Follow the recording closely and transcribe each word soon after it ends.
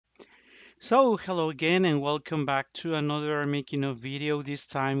So, hello again and welcome back to another making of video. This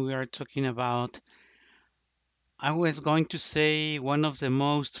time we are talking about, I was going to say one of the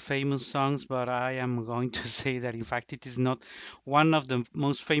most famous songs, but I am going to say that in fact it is not one of the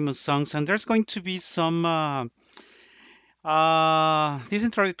most famous songs. And there's going to be some, this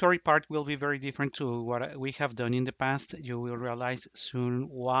introductory part will be very different to what we have done in the past. You will realize soon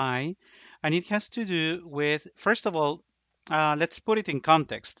why. And it has to do with, first of all, let's put it in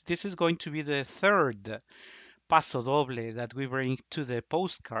context. This is going to be the third paso doble that we bring to the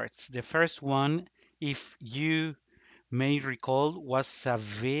postcards. The first one, if you may recall, was a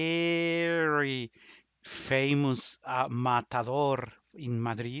very famous matador in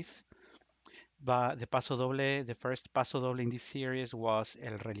Madrid. But the paso doble, the first paso doble in this series was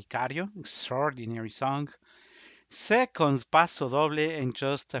El Relicario, extraordinary song. Second paso doble, and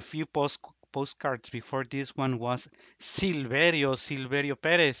just a few postcards before this one was Silverio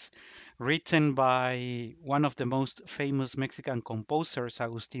Perez, written by one of the most famous Mexican composers,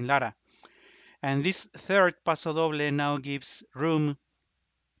 Agustin Lara. And this third paso doble now gives room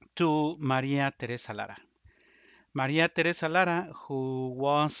to Maria Teresa Lara. Maria Teresa Lara, who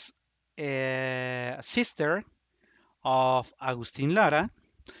was a sister of Agustin Lara.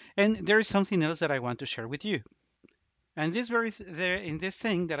 And there is something else that I want to share with you. And this there in this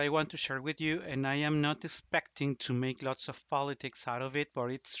thing that I want to share with you, and I am not expecting to make lots of politics out of it, but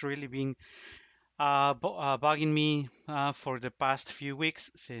it's really been bugging me for the past few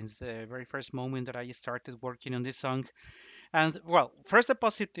weeks since the very first moment that I started working on this song. And well, first the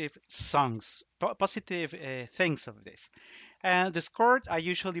positive positive things of this. The score I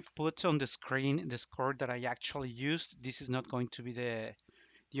usually put on the screen, the score that I actually used. This is not going to be the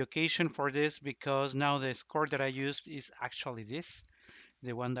occasion for this because now the score that I used is actually this,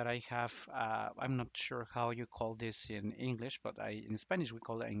 the one that I have. I'm not sure how you call this in English, but in Spanish we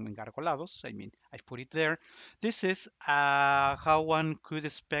call it engargolados. I mean, I put it there. This is how one could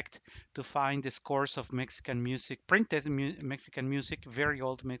expect to find the scores of Mexican music, printed Mexican music, very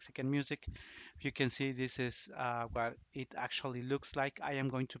old Mexican music. You can see this is what it actually looks like. I am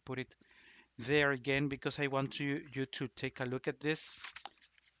going to put it there again because I want you to take a look at this.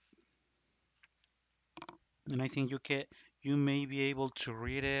 And I think you may be able to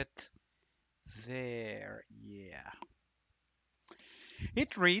read it there. Yeah.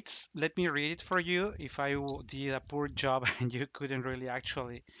 It reads, let me read it for you if did a poor job and you couldn't really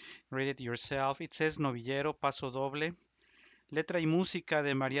actually read it yourself. It says Novillero, Paso Doble, letra y música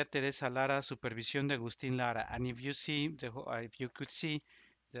de María Teresa Lara, supervisión de Agustín Lara. And if you see, if you could see,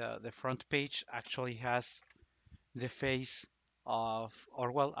 the front page actually has the face of,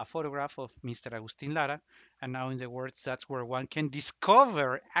 or well, a photograph of Mr. Agustin Lara. And now, in the words, that's where one can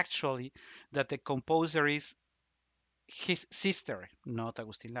discover actually that the composer is his sister, not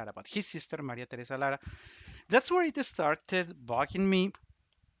Agustin Lara, but his sister, Maria Teresa Lara. That's where it started bugging me.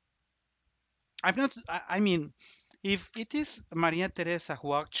 I'm not, I mean, if it is Maria Teresa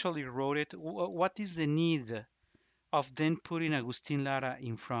who actually wrote it, what is the need of then putting Agustin Lara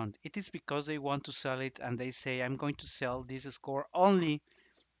in front? It is because they want to sell it and they say, I'm going to sell this score only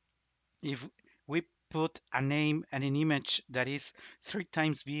if we put a name and an image that is three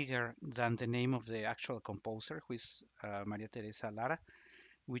times bigger than the name of the actual composer, who is Maria Teresa Lara,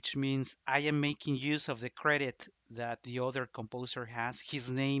 which means I am making use of the credit that the other composer has, his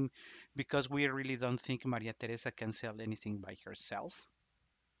name, because we really don't think Maria Teresa can sell anything by herself.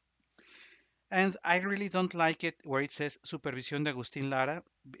 And I really don't like it where it says Supervisión de Agustín Lara,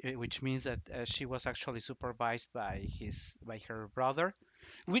 which means that she was actually supervised by her brother,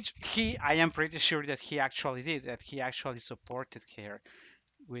 which I am pretty sure that he actually did, that he actually supported her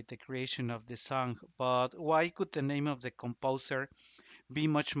with the creation of the song. But why could the name of the composer be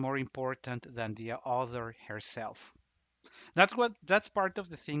much more important than the author herself? That's part of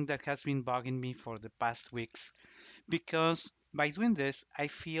the thing that has been bugging me for the past weeks, because by doing this, I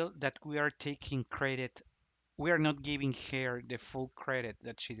feel that we are taking credit. We are not giving her the full credit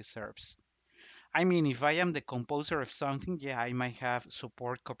that she deserves. I mean, if I am the composer of something, yeah, I might have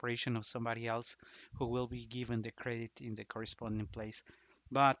support cooperation of somebody else who will be given the credit in the corresponding place.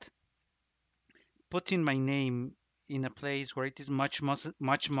 But putting my name in a place where it is much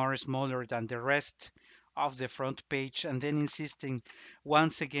more smaller than the rest of the front page, and then insisting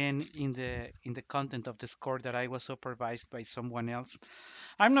once again in the content of the score that I was supervised by someone else,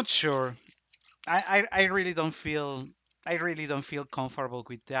 I'm not sure. I really don't feel comfortable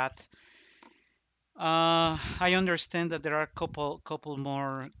with that. I understand that there are a couple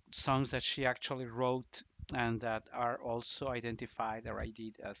more songs that she actually wrote and that are also identified, or I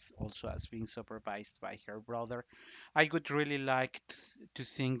did, as also as being supervised by her brother. I would really like to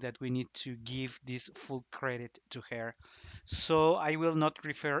think that we need to give this full credit to her. So I will not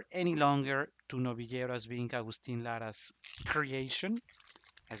refer any longer to Novillero as being Agustin Lara's creation,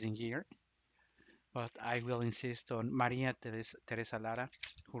 as in here, but I will insist on Maria Teresa Lara,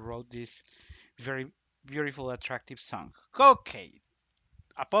 who wrote this very beautiful, attractive song. Okay,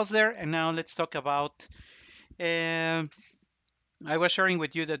 a pause there, and now let's talk about. um I was sharing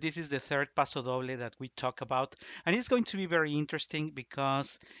with you that this is the third paso doble that we talk about, and it's going to be very interesting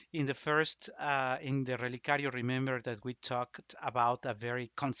because in the first, in the Relicario, remember that we talked about a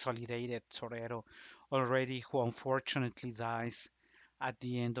very consolidated torero already who unfortunately dies at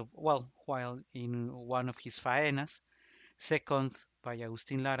the end of, well, while in one of his faenas. Second, by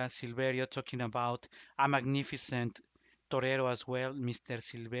Agustin Lara, Silverio, talking about a magnificent torero as well, Mr.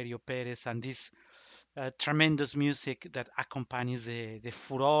 Silverio Perez, and this tremendous music that accompanies the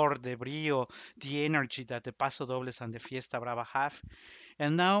furor, the brio, the energy that the Paso Dobles and the Fiesta Brava have.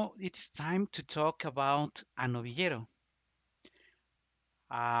 And now it is time to talk about a novillero,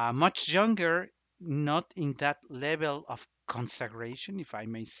 much younger, not in that level of consecration, if I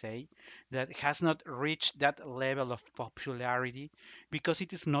may say, that has not reached that level of popularity because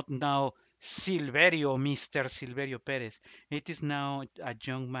it is not now Silverio, Mr. Silverio Perez. It is now a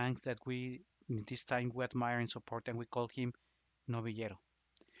young man that we, this time, we admire and support, and we call him Novillero.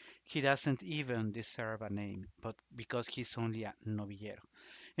 He doesn't even deserve a name, but because he's only a novillero.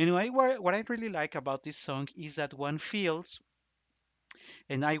 Anyway, what I really like about this song is that one feels,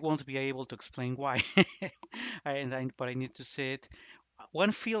 and I won't be able to explain why, but I need to say it.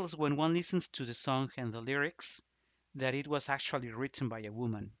 One feels when one listens to the song and the lyrics that it was actually written by a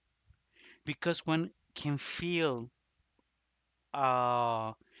woman, because one can feel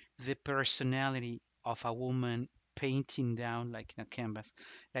uh, the personality of a woman painting down like in a canvas,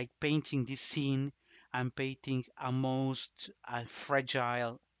 like painting this scene and painting a most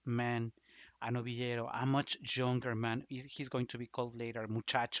fragile man, a novillero, a much younger man. He's going to be called later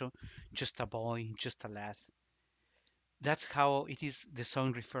muchacho, just a boy, just a lad. That's how it is. The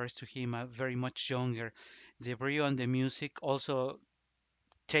song refers to him, very much younger. The brio and the music also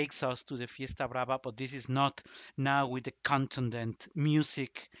takes us to the Fiesta Brava, but this is not now with the contundent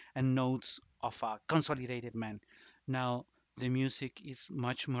music and notes of a consolidated man. Now the music is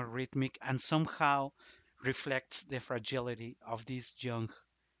much more rhythmic and somehow reflects the fragility of this young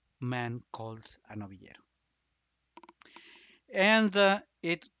man called a novillero. And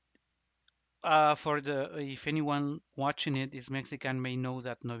it for the if anyone watching it is Mexican may know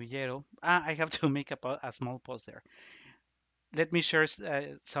that novillero. I have to make a small pause there. Let me share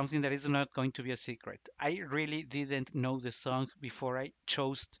something that is not going to be a secret. I really didn't know the song before I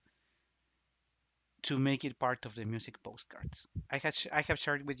chose to make it part of the music postcards. I have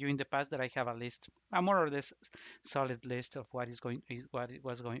shared with you in the past that I have a list, a more or less solid list of what it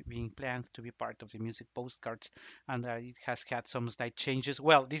was going being planned to be part of the music postcards, and that it has had some slight changes.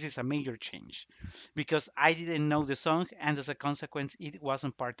 Well, this is a major change because I didn't know the song, and as a consequence, it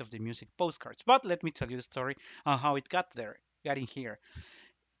wasn't part of the music postcards. But let me tell you the story on how it got there, got in here.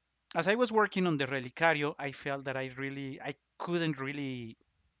 As I was working on the Relicario, I felt that I couldn't really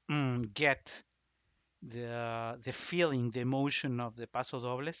get the feeling, the emotion of the Paso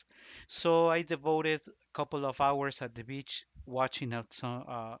Dobles. So I devoted a couple of hours at the beach watching,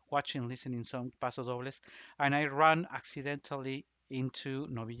 listening some Paso Dobles, and I ran accidentally into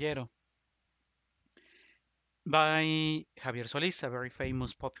Novillero by Javier Solís, a very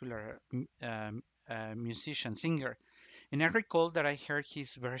famous, popular musician, singer. And I recall that I heard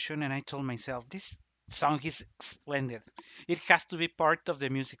his version and I told myself, this song is splendid. It has to be part of the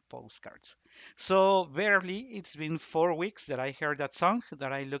music postcards. So, barely, it's been 4 weeks that I heard that song,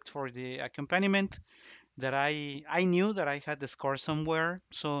 that I looked for the accompaniment, that I knew that I had the score somewhere.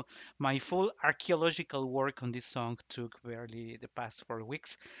 So my full archaeological work on this song took barely the past 4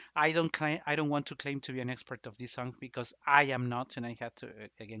 weeks. I don't want to claim to be an expert of this song because I am not, and I had to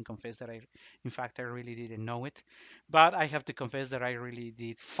again confess that in fact, I really didn't know it. But I have to confess that I really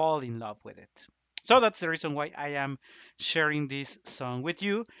did fall in love with it. So that's the reason why I am sharing this song with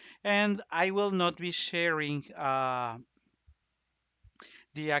you, and I will not be sharing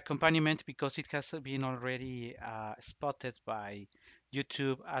the accompaniment because it has been already spotted by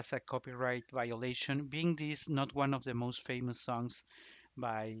YouTube as a copyright violation, being this not one of the most famous songs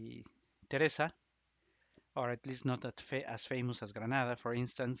by Teresa, or at least not as famous as Granada. For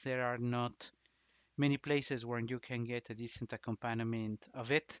instance, there are not many places where you can get a decent accompaniment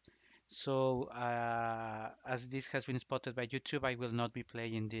of it. So, as this has been spotted by YouTube, I will not be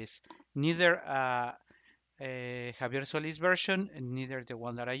playing this. Neither Javier Solis version, and neither the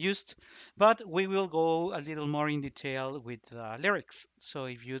one that I used. But we will go a little more in detail with the lyrics. So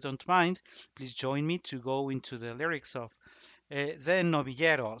if you don't mind, please join me to go into the lyrics of the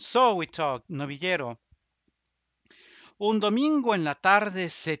Novillero. So we talk Novillero. Un domingo en la tarde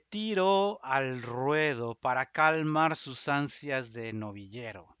se tiró al ruedo para calmar sus ansias de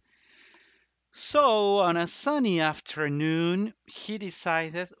novillero. So, on a sunny afternoon, he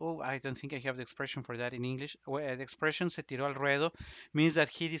decided. Oh, I don't think I have the expression for that in English. Well, the expression se tiró al ruedo means that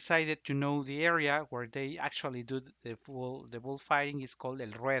he decided to know the area where they actually do the bullfighting is called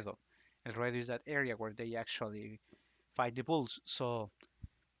el ruedo. El ruedo is that area where they actually fight the bulls. So,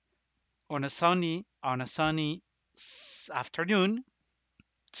 on a sunny afternoon,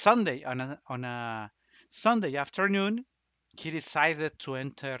 on a Sunday afternoon, he decided to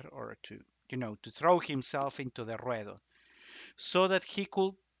enter or to throw himself into the ruedo so that he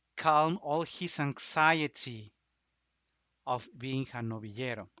could calm all his anxiety of being a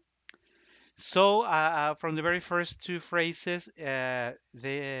novillero. So from the very first two phrases,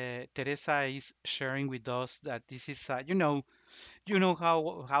 Teresa is sharing with us that this is, you know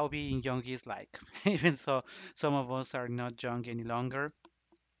how being young is like. Even though some of us are not young any longer,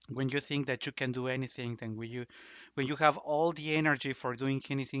 when you think that you can do anything, then when you have all the energy for doing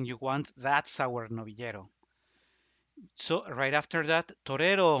anything you want, that's our novillero. So right after that,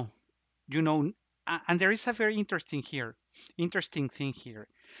 torero, you know, and there is a very interesting thing here,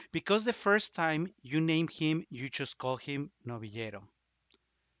 because the first time you name him, you just call him novillero,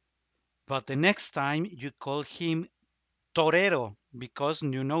 but the next time you call him torero because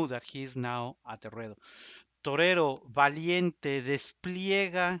you know that he is now at the ruedo. Torero valiente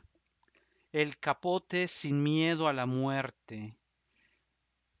despliega el capote sin miedo a la muerte.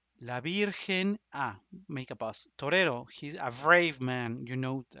 La Virgen, make a pause. Torero, he's a brave man. You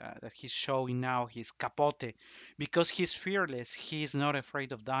know that he's showing now his capote because he's fearless. He's not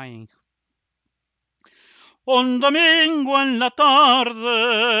afraid of dying. Un domingo en la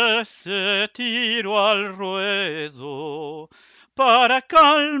tarde se tiró al ruedo para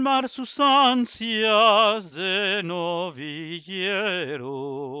calmar sus ansias de novillero.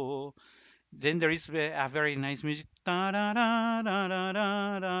 Then there is a very nice music. And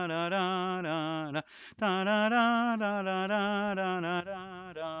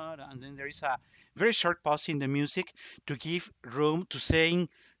then there is a very short pause in the music to give room to saying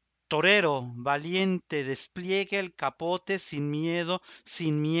torero, valiente, despliegue el capote sin miedo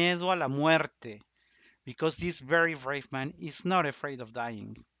a la muerte. Because this very brave man is not afraid of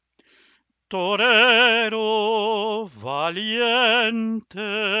dying. Torero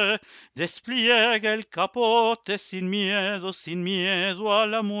valiente, despliega el capote sin miedo a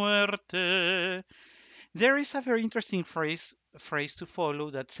la muerte. There is a very interesting phrase to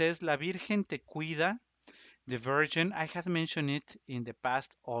follow that says La Virgen te cuida, the Virgin. I had mentioned it in the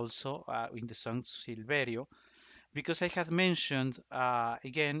past also in the song Silverio, because I had mentioned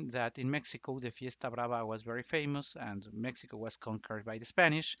again that in Mexico the Fiesta Brava was very famous and Mexico was conquered by the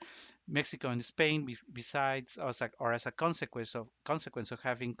Spanish. Mexico and Spain, besides as a consequence of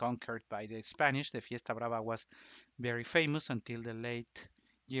having conquered by the Spanish, the Fiesta Brava was very famous until the late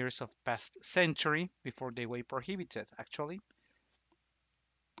years of past century before they were prohibited actually.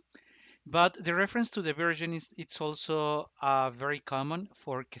 But the reference to the Virgin is it's also very common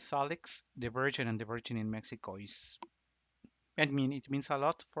for Catholics. The Virgin and the Virgin in Mexico is it means a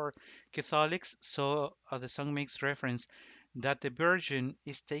lot for Catholics. So the song makes reference that the Virgin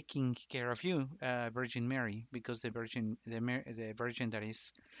is taking care of you, Virgin Mary, because the Virgin that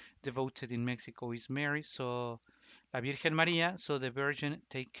is devoted in Mexico is Mary. So La Virgen María, so the Virgin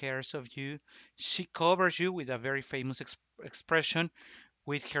take cares of you. She covers you with a very famous expression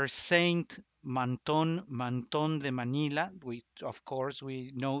with her saint Manton de Manila. Of course,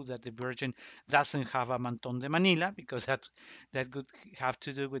 we know that the Virgin doesn't have a Manton de Manila because that could have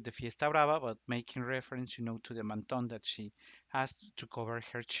to do with the Fiesta Brava, but making reference, to the Manton that she has to cover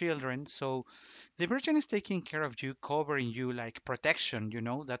her children. So the Virgin is taking care of you, covering you like protection.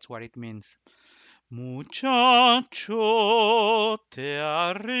 That's what it means. Muchacho, te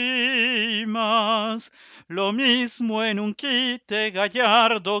arrimas lo mismo en un quite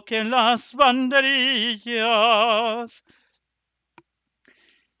gallardo que en las banderillas.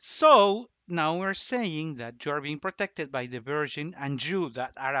 So now we're saying that you are being protected by the Virgin, and you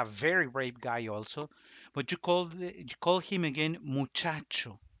that are a very brave guy also, but you call him again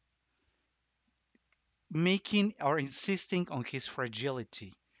muchacho, making or insisting on his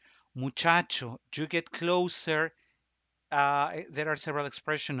fragility. Muchacho, you get closer there are several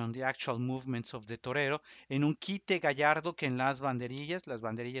expressions on the actual movements of the torero. En un quite gallardo que en las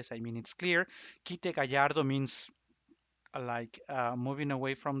banderillas, I mean, it's clear. Quite gallardo means like moving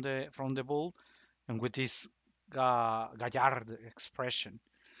away from the bull, and with this gallardo expression.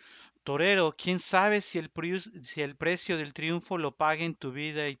 Torero, quién sabe si el precio del triunfo lo paguen tu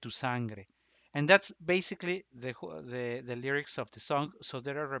vida y tu sangre. And that's basically the lyrics of the song. So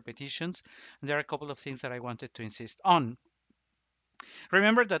there are repetitions. There are a couple of things that I wanted to insist on.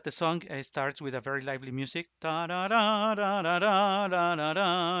 Remember that the song starts with a very lively music. Un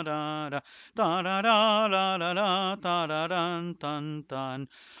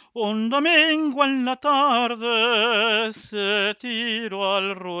domingo en la tarde se tiró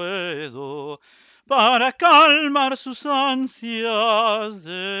al ruedo para calmar sus ansias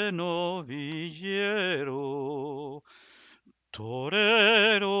de novillero.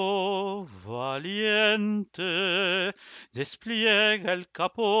 Torero valiente, despliega el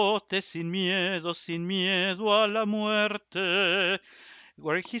capote sin miedo a la muerte.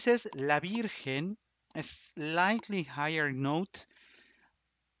 Where he says La Virgen, a slightly higher note.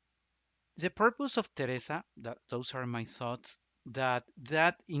 The purpose of Teresa, those are my thoughts, that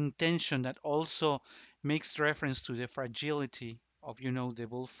intention that also makes reference to the fragility of, the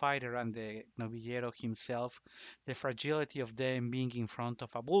bullfighter and the novillero himself, the fragility of them being in front of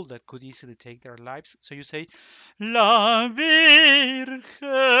a bull that could easily take their lives. So you say, La Virgen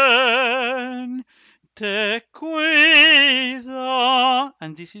te cuida.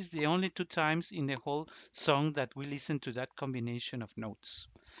 And this is the only two times in the whole song that we listen to that combination of notes.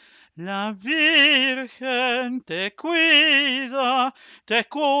 La Virgen te cuida, te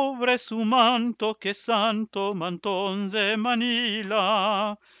cubre su manto, que santo mantón de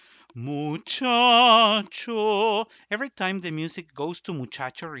Manila. Muchacho. Every time the music goes to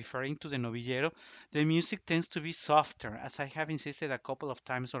muchacho, referring to the novillero, the music tends to be softer, as I have insisted a couple of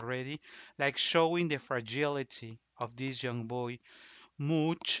times already, like showing the fragility of this young boy.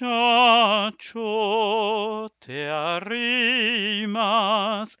 Muchacho, te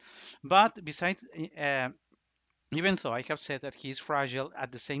arrimas. But besides, even though I have said that he is fragile,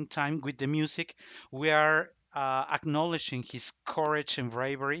 at the same time, with the music, we are acknowledging his courage and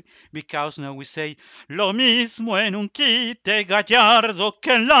bravery, because now we say, Lo mismo en un quite gallardo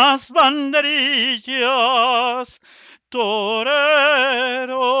que en las banderillas.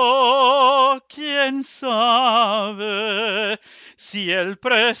 Torero, quién sabe si el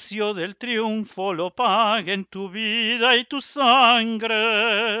precio del triunfo lo paguen tu vida y tu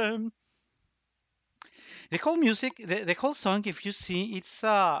sangre. The whole music, the whole song, if you see, it's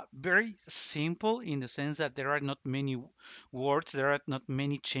very simple in the sense that there are not many words, there are not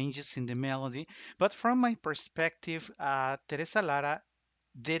many changes in the melody. But from my perspective, Teresa Lara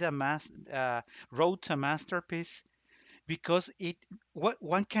did wrote a masterpiece, because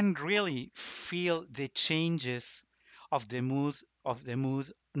one can really feel the changes of the mood,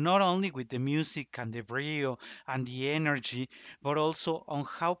 not only with the music and the brio and the energy, but also on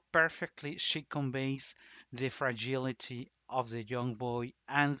how perfectly she conveys the fragility of the young boy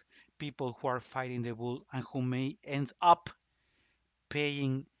and people who are fighting the bull and who may end up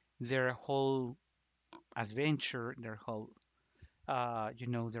paying their whole adventure, their whole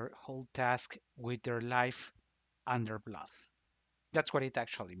task with their life and their blood. That's what it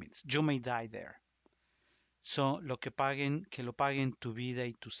actually means. You may die there. So, que lo paguen tu vida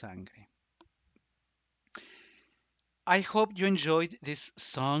y tu sangre. I hope you enjoyed this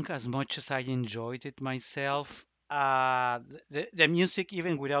song as much as I enjoyed it myself. The music,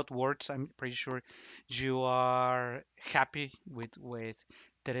 even without words, I'm pretty sure you are happy with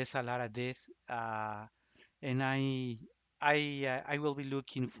Teresa Lara death. And I will be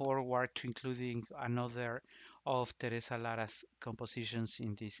looking forward to including another of Teresa Lara's compositions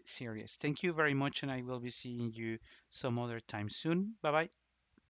in this series. Thank you very much, and I will be seeing you some other time soon. Bye bye.